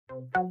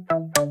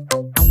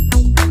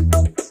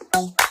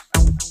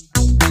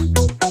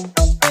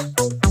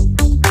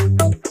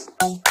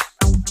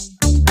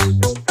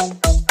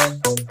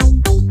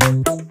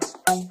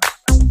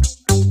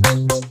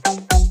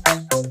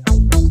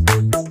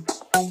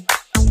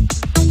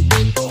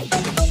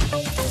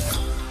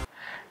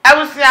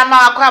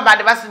Ma kwa ba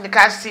de ba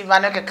syndicate Steve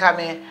anoke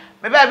kame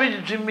me ba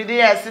bi dream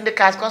media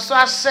syndicate ko so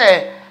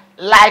share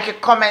like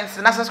comment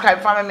na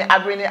subscribe for me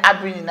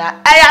abrini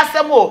na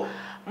ayasemo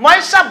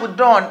Moesha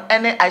Budong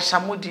ene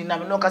Aishamudi na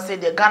me no ka say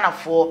the Ghana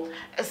for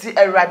si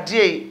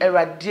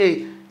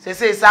erade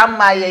say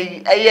sama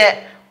ye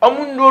eye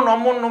omundo no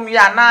omunum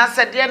ya na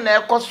se de na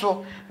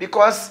ekoso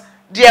because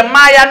de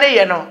maya ne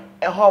ye no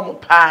eho mu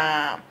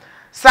pa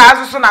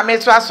sa so na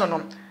metu aso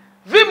no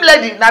vim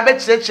lady na be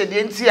chireche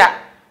de ntia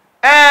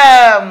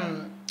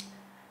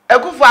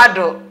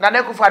Kufour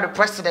na Kufour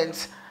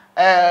president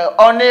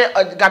one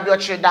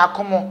Gabioche da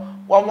komo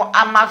wo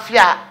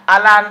amafia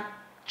Allan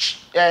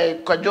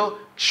kojo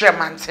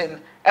Tremantin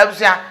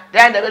ebusia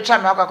then dey betwa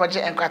me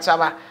akwakoje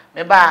enkwataba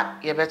me ba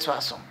ye beto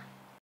aso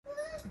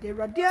the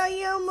radia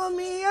ya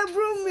mami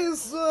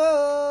abrumiso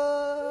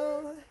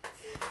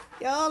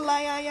ya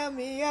la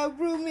me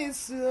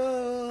abrumiso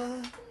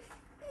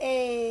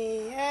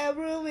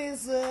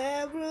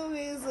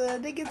abrumiso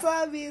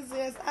digital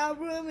business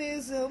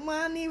abrumiso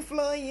money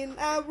flowing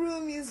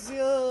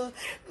abrumiso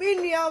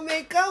media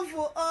make up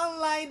for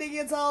online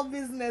digital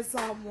business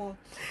amo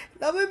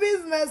the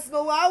business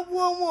no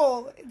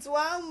awomo it's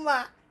one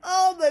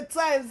all the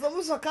time so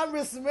much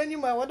cameras many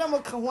my what am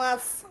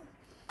kanwas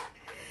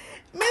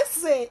me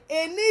say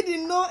I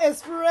need no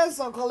experience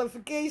or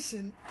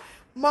qualification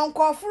man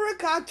Kufour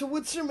ka to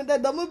which me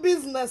that the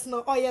business no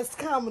or yes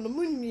scam no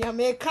munni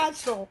me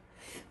catch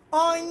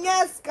on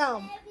yes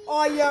scam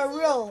or you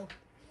real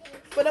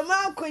but the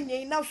man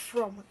kwenye enough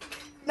from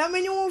na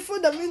me you for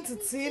the mint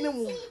tea no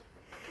mu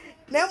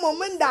na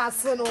moment that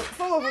no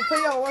from of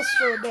pay was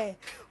show there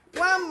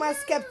one my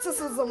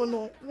skepticism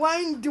no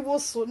one do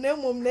so na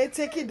mom na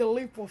take the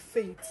leap of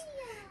faith.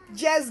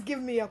 Just give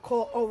me a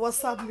call or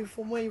WhatsApp me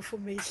for more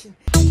information.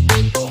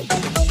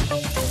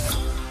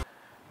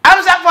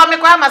 Abusia for me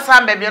kwa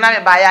masamba bi na me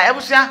ba ya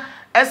abusia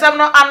ensem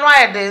no anu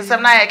aye de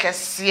ensem na ye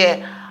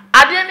kese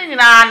ade ni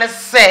nyina ne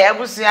se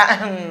abusia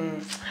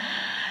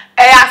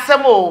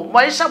asem o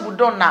Moesha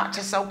Budong na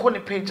chese ko ni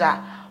page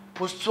a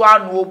postu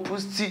anu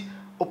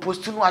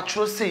opostu no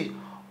atro sei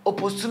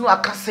opostu no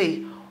aka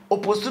sei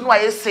opostu no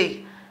aye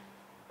sei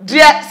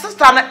dear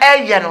sister no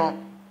eye no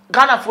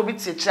Ghana for bi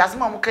tie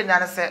asem am kanya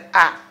ne se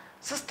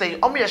sister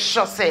o me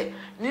sure say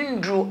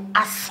nindru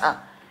asa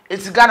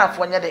eti Ghana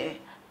for nya de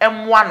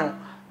emwa no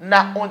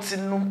na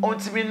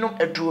ontiminum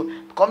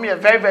eduro because me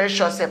very very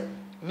sure say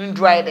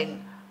nindru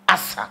aiden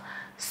asa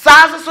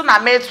so na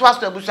me to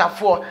aso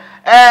abusuafo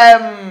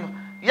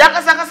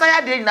yakasa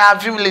ya de na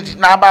vim lady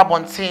na aba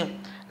bonten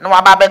na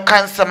wa ba be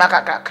kan sema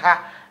kakaka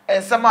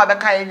ensema ba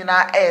kan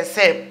nyina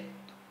say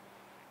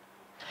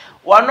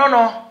wono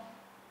no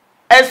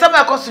ensema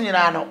ekoso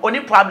nyina no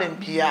oni problem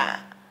bia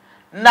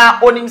na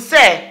onim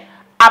say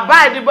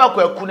abai de ba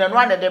kwaku na no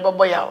ane de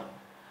bebo ya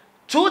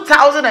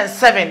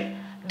 2007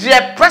 the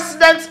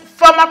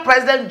former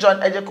president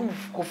John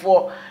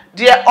Kufour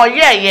the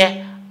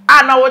oyeye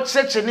ana wo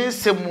cheche ni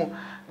nsemu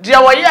the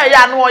oyeye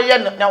ana oye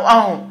na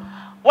wahu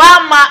wa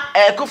ma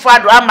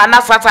Kufour ama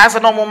na sata ase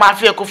no mo ma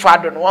fe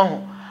Kufour no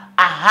wahu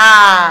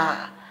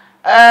aha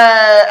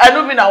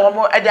anu bi na wo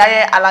mo de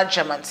aye Allan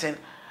Tremantin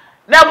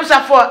na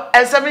abusafo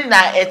ensemi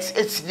na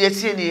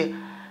etie ni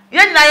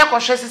ye nyina ye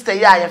kohwe sister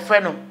ye aye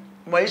frɛ no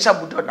Moesha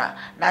Budong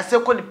na se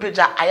ko ni page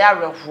aya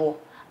rehwo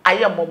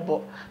aye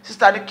mobo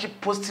sister no keep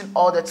posting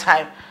all the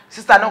time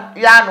sister no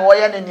ya no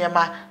oye ne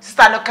niema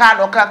sister no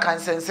ka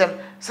kansensem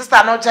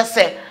sister no just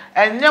say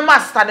enyema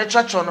sister no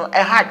chocho no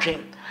e ha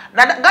dwen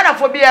na Ghana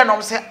for bia no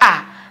say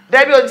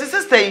there be on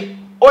sister yi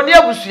oni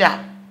abusua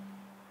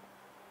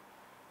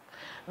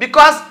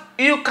because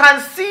you can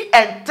see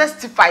and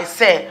testify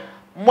say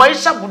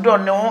Moesha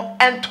Budong ne ho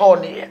ento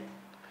ne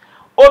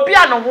obi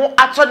a no ho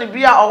ato ne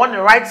bia or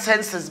the right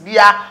senses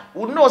bia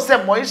we know say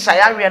Moesha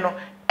ya we no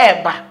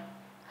eba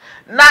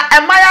na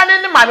emaya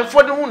ne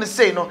manefo de hu ne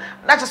sei no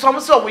na che so mo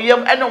se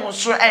omuyem ene ho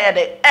so eye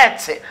de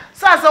ete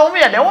sa wo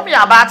me ye de wo me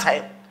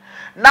abatai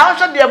na wo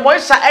hwe de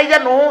Moesha eye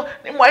no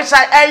ni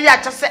Moesha eye a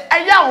che se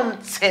eye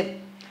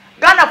honte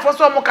Ghana fo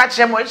so mo ka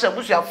che Moesha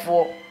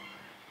busuafo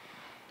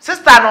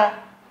sister no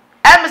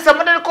em se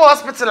mo de ko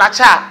hospital a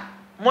cha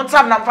mo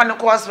ntam na mfa ne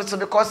ko hospital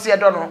because ye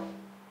do no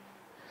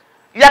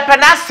ye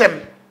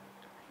penasem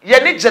ye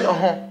ni je no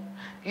ho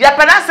ye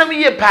penasem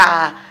ye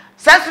pa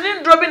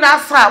sasini ndro bi na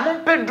asa mo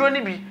mpe ndro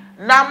ni bi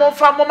na mo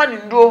fa mo ma ni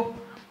ndro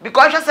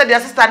because she said their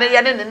sister ne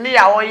ye ne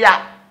ya o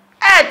ya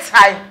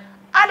time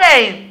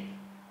adai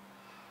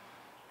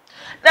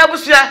na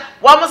busia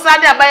wo mo sa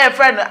de abaye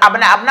friend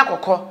abena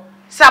kokko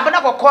sa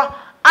abena kokko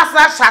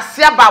asa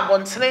hyase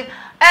ababontene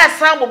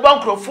san mo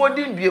bankrofo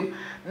din biem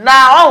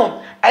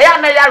na eya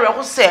na ya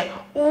reho se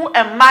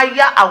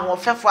emaya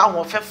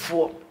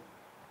ahofefo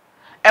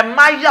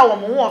emaya wo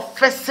mo ho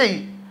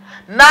ofesei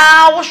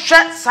na wo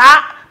hwe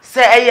sa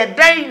se eye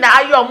dan na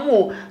ayom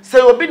o se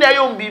obi na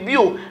ayom bibi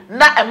o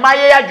na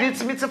emaye ya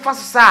dwetimi te fa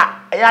so sa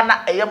eya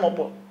na eye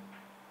mobo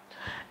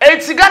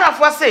enti Ghana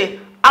fo se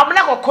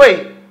amna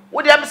kokoi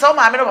wo de am se o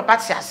ma me no papa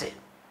ti ase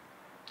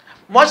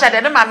Moesha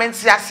de ne ma me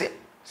nti ase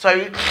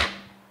sorry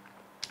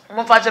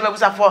mo fa je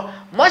bebusa fo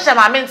Moesha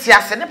ma me nti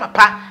ase ne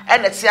papa e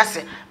na ti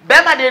ase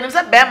bema de nim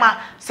se bema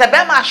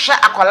hwe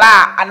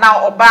akola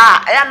ana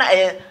oba eya na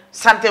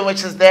something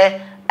which is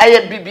there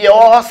eye bibie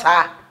o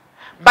sa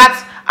but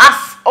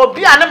as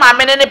obi ane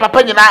maame ne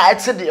papa nyina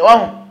ete de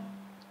o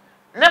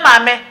ne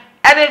maame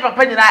ene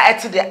papa nyina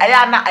ete de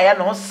aya na aya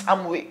no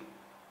samwe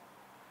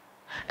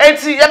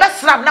enti ye be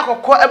snap na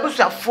kokko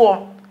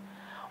abusuafo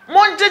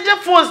monjeje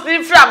phones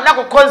ni from na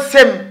kokko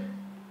nsem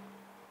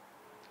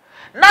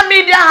na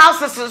media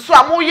houses so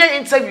amoye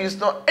interviews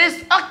no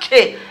it's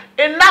okay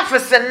enough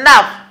is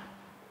enough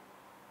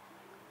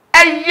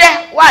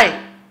why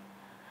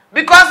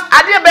because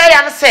ade be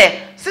ya no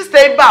say sister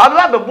Iba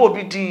oba bebo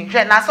obi din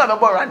hwe na so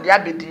bebo Randy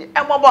Abedi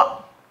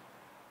emobo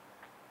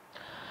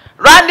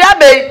Randy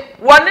Abedi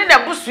woni na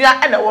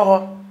busua ene wo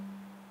ho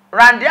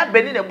Randy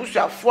Abedi na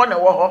busuafo na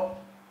wo ho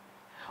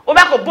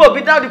oba ko bo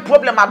obi down the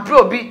problem abro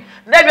obi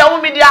na bia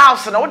wo media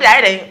house na wo de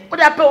ayede wo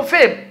de apel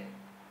fame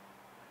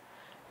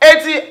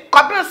eti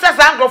couple says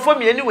angrofo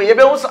mi anyway ye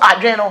be wo so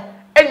adwen no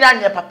enya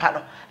nye papa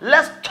no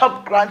let's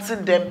stop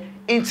granting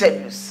them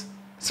interviews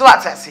so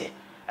what I say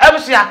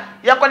Abusia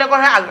ya kone ko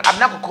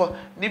Abena kokko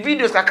ni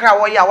videos kakra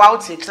wo ya wa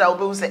uti kira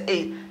obe say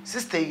eh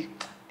sister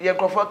ye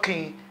grofo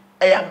kin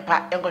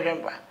eyampa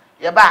enkohwemba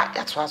ye ba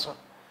ya to aso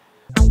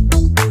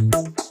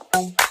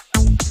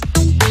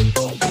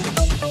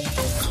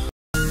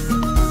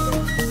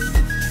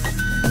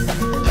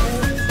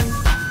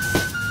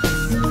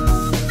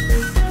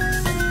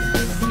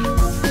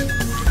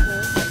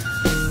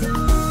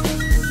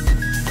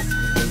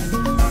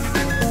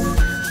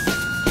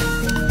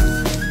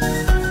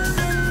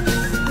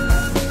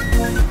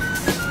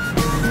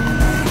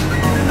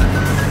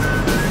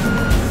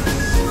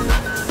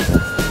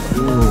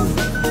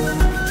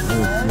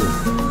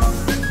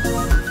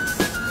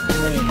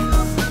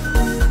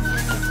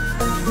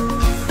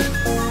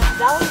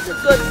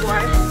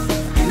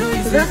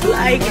Just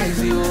like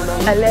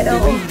a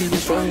little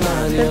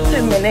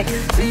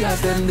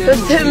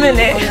 15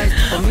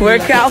 minute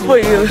workout for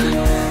you.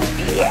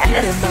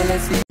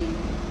 Yes.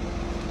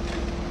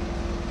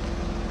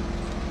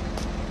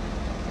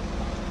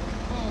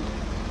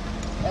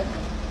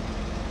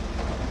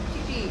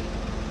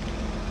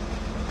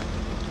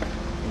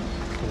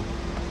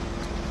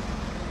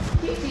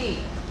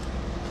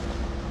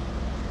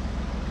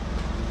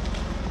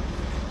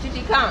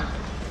 Gigi, come.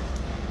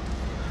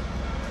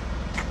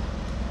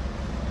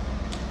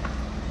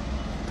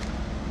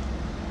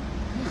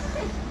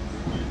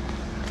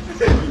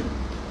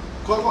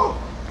 Korkor?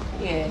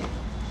 Yeah.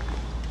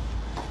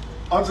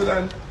 Until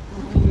then?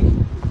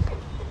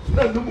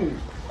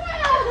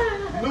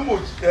 No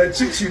more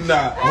chichi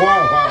na.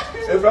 Wow.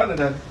 Everyone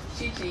then.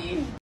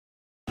 Chichi.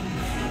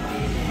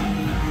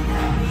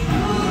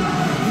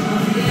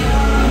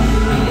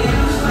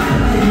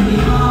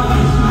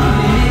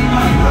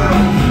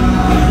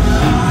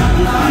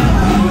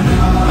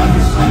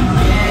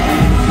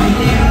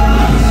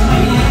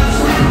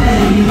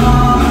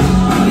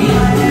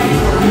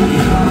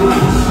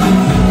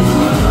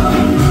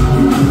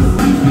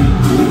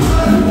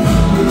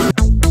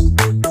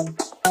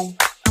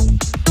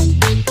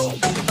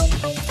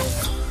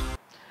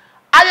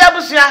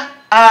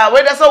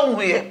 Where there's a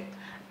way,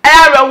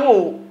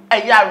 Arawo,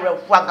 a yarrow,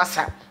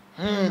 Wagasa.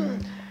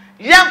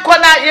 Young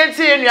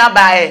Yenty in your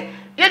bay,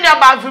 in your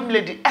bathroom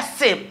lady, a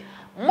same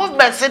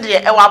movement said ye,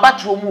 a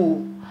wabatu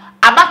move.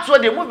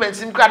 About the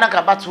movements in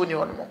Cranaka Batu in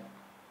your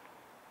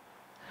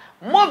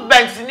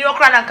movements in your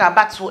Cranaka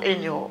Batu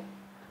in your.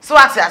 So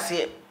as I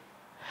say,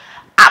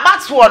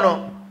 about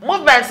one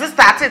movements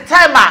started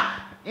timer,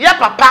 your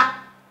papa,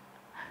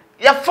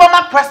 your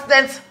former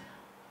president.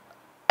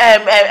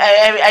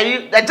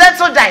 The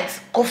gentle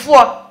giant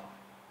Kufour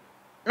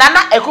Nana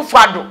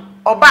Kufour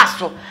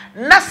Obaso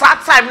na sa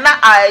time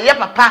na ye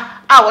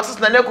papa what is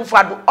Nana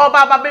Kufour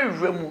Oba ba be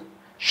remu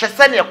she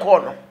send your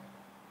corner.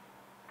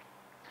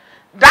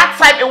 That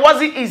time it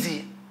wasn't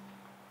easy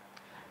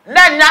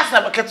na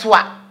nyasa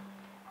beketwa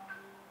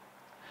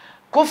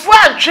Kufour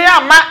antwe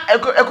ama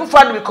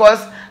Kufour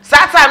because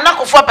sa time na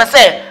Kufour per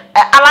se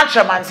Allan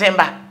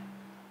Tremanzemba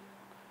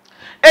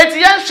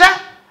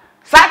etiyansha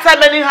Sata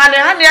many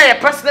honey ya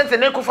president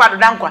and Kufour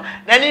dankwa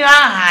na ni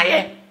ha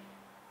ye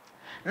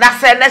na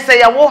se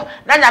ya wo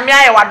na nyame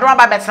aye wadon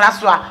ba betena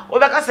so a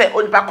obeka se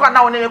onipa kwa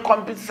na woni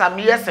compete some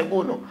years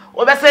ago no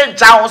obese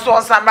ja wo so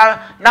onsamba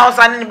na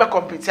osan ni be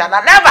compete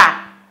na never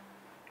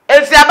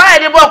enti abaye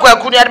de bo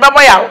akwaku ni de be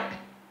boya wo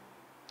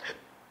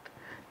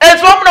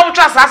enti wo mno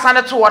mutwa sasa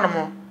ne to wo no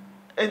mo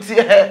enti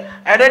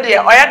eno de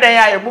oya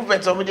dan ya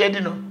movement o mo de edi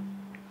no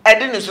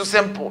edi ni so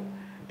simple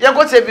you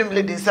go to him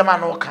leading some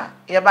man oka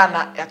ye ba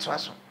na ya to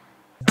aso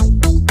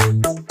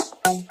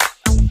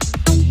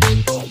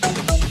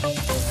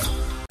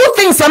you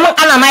think reason some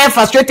Allan I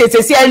frustrated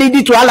say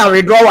lead to Allan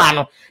withdrawal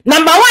no.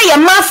 Number 1 ye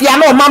mafia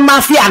no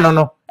mafia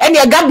no. And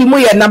ye gabi mo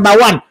ye number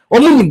 1.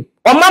 Omunim.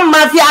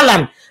 Mafia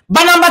Allan.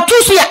 But number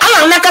 2 so ye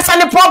Allan nakasa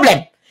ne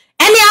problem.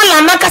 Any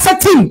Allan nakasa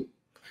team.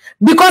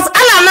 Because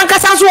Allan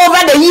nakasa so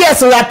over the years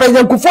so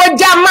President Kufour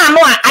Jama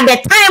no at the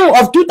time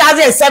of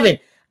 2007.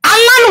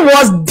 Allan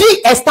was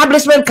the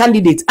establishment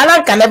candidate.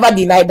 Allan can never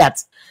deny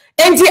that.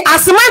 And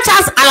as much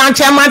as Allan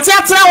Chairman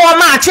Tiatra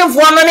Wama achieve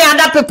one any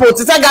other people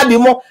to say Gabi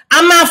mo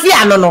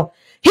amafia no.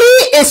 He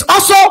is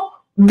also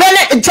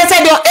just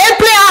said your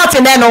play out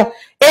in there no.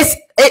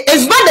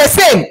 It's not the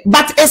same,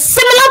 but it's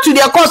similar to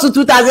their course of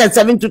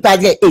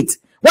 2007-2008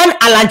 when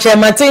Allan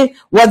Chairman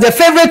was the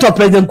favorite of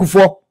President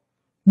Kufour.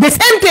 The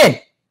same thing.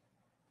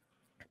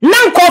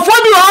 Now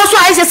Kufour also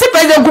I say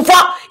President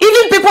Kufour,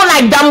 even people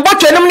like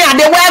Dambocho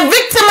they were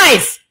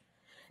victimized.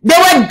 They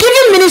were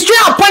given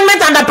ministerial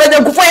appointment under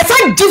President Kufour. It's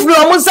not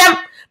different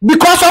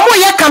because of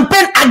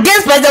campaign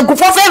against President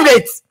Kufour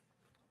favorites.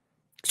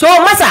 So,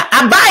 Masa,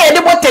 Abaya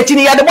the boat teaching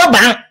the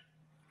ban.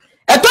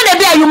 I told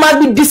you must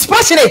be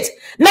dispassionate.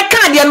 Na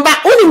Canadian ba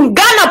only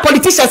Ghana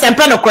politicians and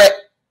penokwe.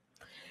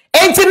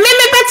 And to me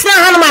better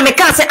Hanma me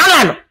can say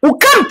Allan, who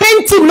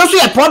campaign team no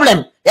a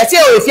problem. You say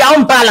if you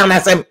own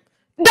balance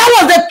that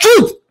was the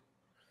truth.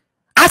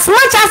 As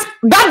much as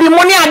that the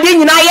money are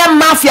doing in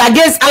mafia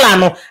against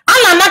Allan,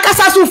 Allan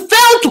Nakasasu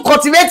failed to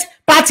cultivate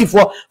party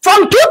for.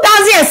 From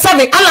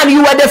 2007, Allan,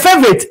 you were the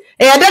favorite.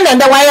 And then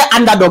the wire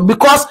underdog.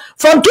 Because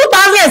from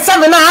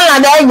 2007,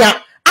 Allan,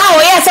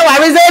 yes,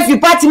 I reserve you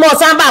party more,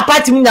 samba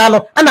party me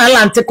now, and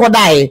Allan take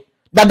die.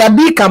 That the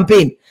big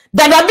campaign.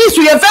 That the big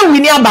so you feel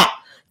we nearby.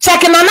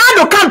 Checking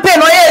another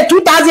campaign,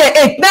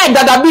 2008,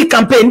 that the big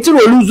campaign, to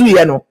lose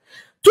you know.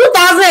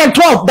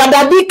 2012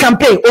 that big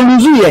campaign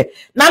oluzuye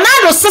na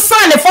do sesa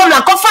ne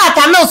formula ko fa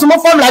ata so mo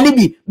formula ni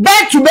bi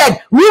bed to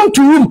bed room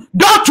to room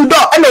door to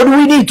door and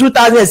we need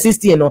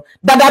 2016 no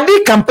that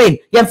big campaign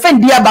you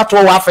find dear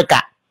battle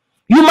Africa.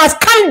 You must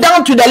come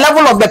down to the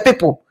level of the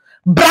people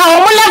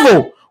brown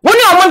level when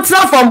you want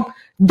from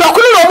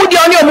dokunu omudi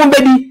oni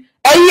omumbedi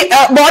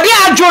body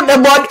ajo the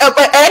body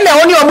and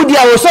only omudi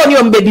was on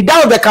your baby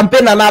that was the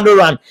campaign another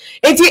run.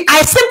 I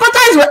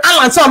sympathize with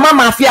Allan so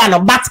mama fear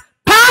no but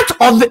part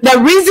of the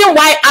reason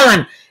why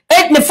Allan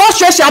the first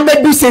question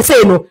I do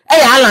say no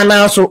Allan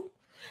also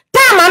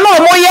time I know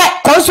more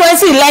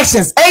constituency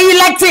elections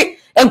elected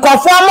and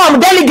conform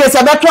delegates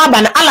about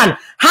Allan.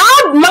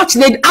 How much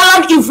did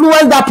Allan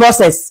influence that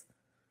process?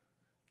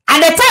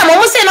 At the time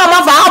almost say no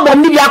matter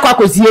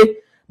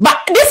but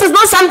this is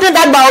not something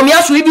that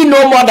Bawumia should even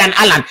know more than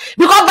Allan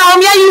because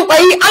Bawumia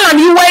Allan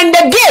you were in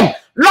the game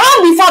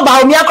long before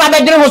Bawumia could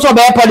also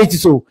be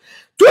politics.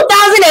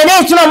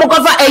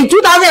 2008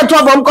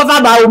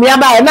 2012 Bawumia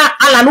na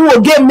Allan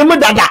who game no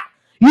dada.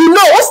 You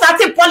know who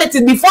started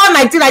politics before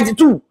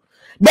 1992.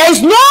 There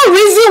is no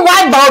reason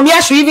why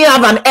Bawumia should even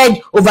have an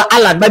edge over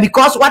Allan, but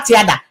because what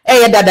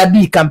dada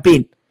be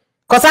campaign.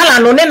 Because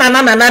Allan no na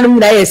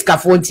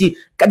escafonti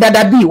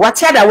dada be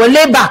what will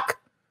lay back.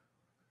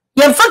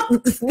 In fact,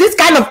 this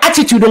kind of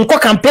attitude on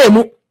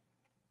campaign,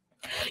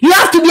 you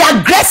have to be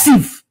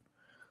aggressive.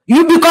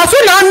 You because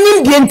you now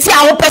need the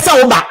entire person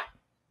over.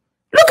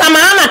 Look at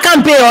my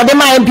campaign or the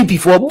my MPP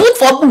for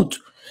boot.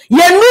 You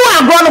know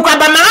I'm going to but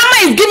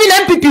my is giving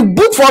MPP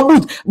boot for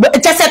boot. But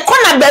it's just a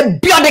corner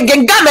beyond the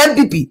Gengam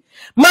MPP.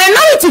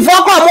 Minority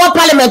for more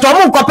parliament or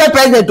more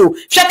president to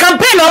she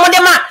campaign on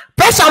the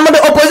pressure on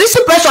the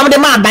opposition pressure on the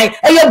man by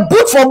and you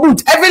boot for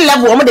boot every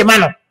level on the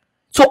man.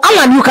 So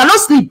Allan, you cannot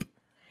sleep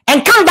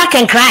and come back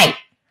and cry.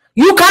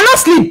 You cannot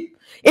sleep.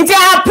 If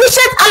I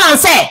appreciate Allan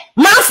say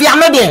mafia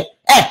no there.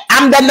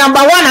 I'm the number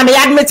one and the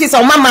admittance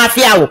of my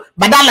mafia.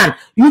 But Allan,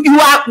 you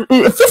are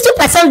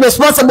 50%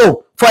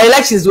 responsible for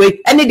elections way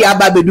any the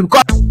other baby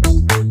because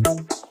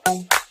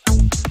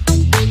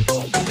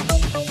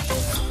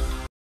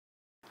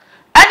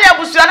any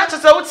abusuana to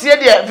say utie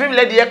the film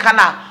lady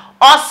kana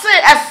or say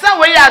esa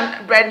we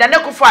ya Brenda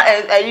Kufour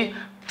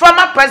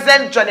former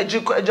president John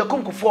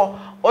Ejekun Kufour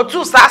or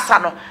two sasa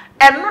no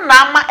enu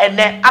na ama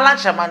ene Allan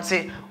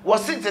Chamante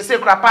was it to say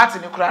crap party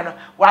in Ukraine,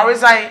 while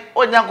resign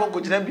on young go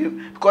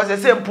because the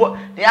same point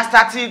they are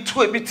starting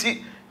to a bit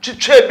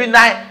to be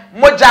nine,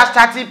 Moja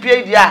starting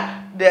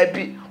PADR, there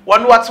be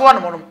one what's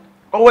one monum,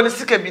 or one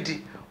sick a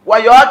biddy. Why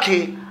you're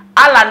okay,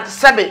 Allan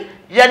Sebe,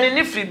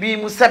 Yanini free be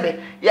Musebe,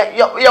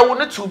 ya will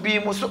not to be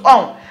Musu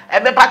on,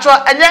 and me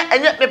patrol, and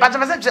yet me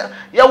patrol messenger,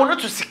 ya will not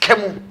to see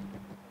Kemu.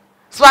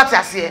 So what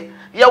I say.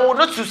 You will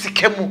not to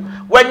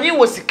Sikemu when you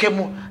was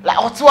Sikemu like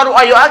what's one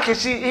or your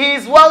he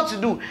is well to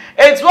do.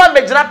 It's one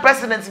major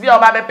president to be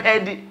about a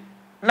pedi.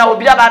 Now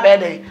be about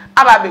a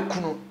Ababe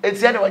Kuno.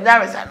 It's anyone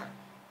Yarizano.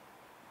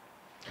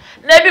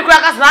 Maybe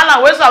crackers and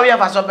Allan, where's our way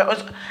of us?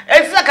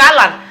 It's like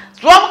Allan.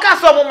 Swamp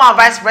Castle, my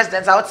vice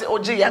presidents out to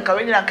OG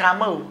Yankarin and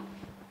Kamo.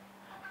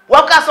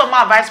 What castle,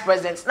 my vice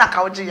presidents,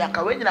 Nakaoji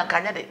Yankarin and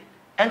Kanyade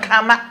and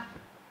Kama.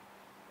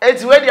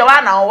 It's where you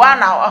are now,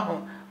 1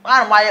 hour.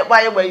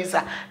 Why is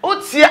that?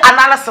 What's here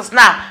analysis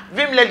now?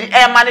 Vim lady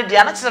air money, the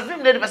analysis of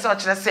Vim lady person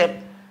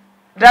say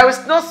there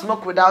is no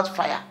smoke without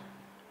fire.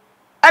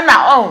 ana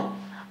oh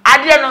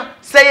ade no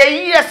say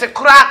ye years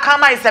kura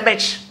kama is a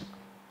bitch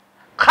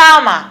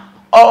kama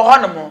or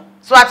honomo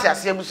so ati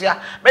ase abusia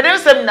me dem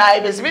sem na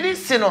e besi bi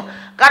si no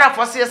gara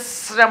for se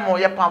sremo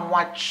ye pam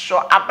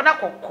wacho Abena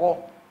Korkor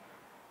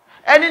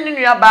eni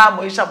nua ba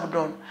Moesha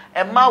Budong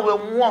e ma we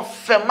won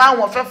fe ma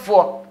won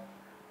fefo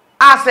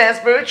as a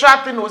spiritual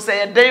thing no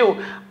say a day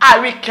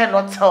we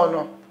cannot tell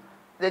no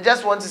they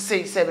just want to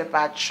say me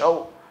pa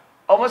chow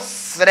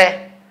almost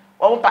sre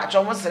omo pa chow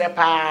almost sre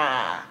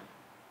pa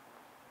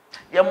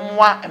ye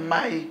mwa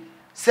emai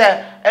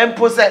say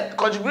empo say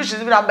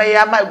contributions bi na be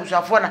ya ma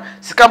ebusuafo na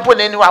sika mpo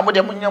na eni wa mo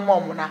de munyam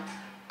omo na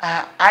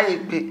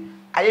ayegbe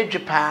ayedwe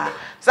pa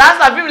so as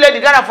a lady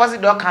Ghana for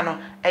do ka no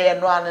eye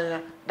no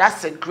an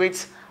that's a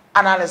great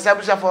analysis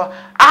ebusuafo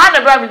aha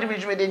na bra me di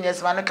me de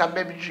nyes ma no ka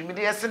be bi me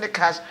de yes the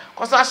cash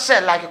cause I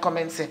share like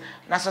comment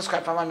na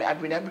subscribe for me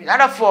Abena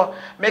and for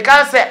me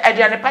can say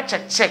aduane pa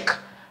check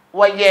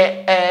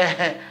woye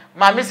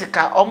ma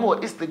sika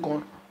omo is the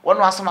gun one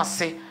wasoma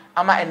say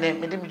ama ene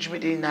me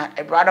de na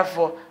a brother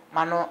for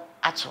mano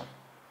ato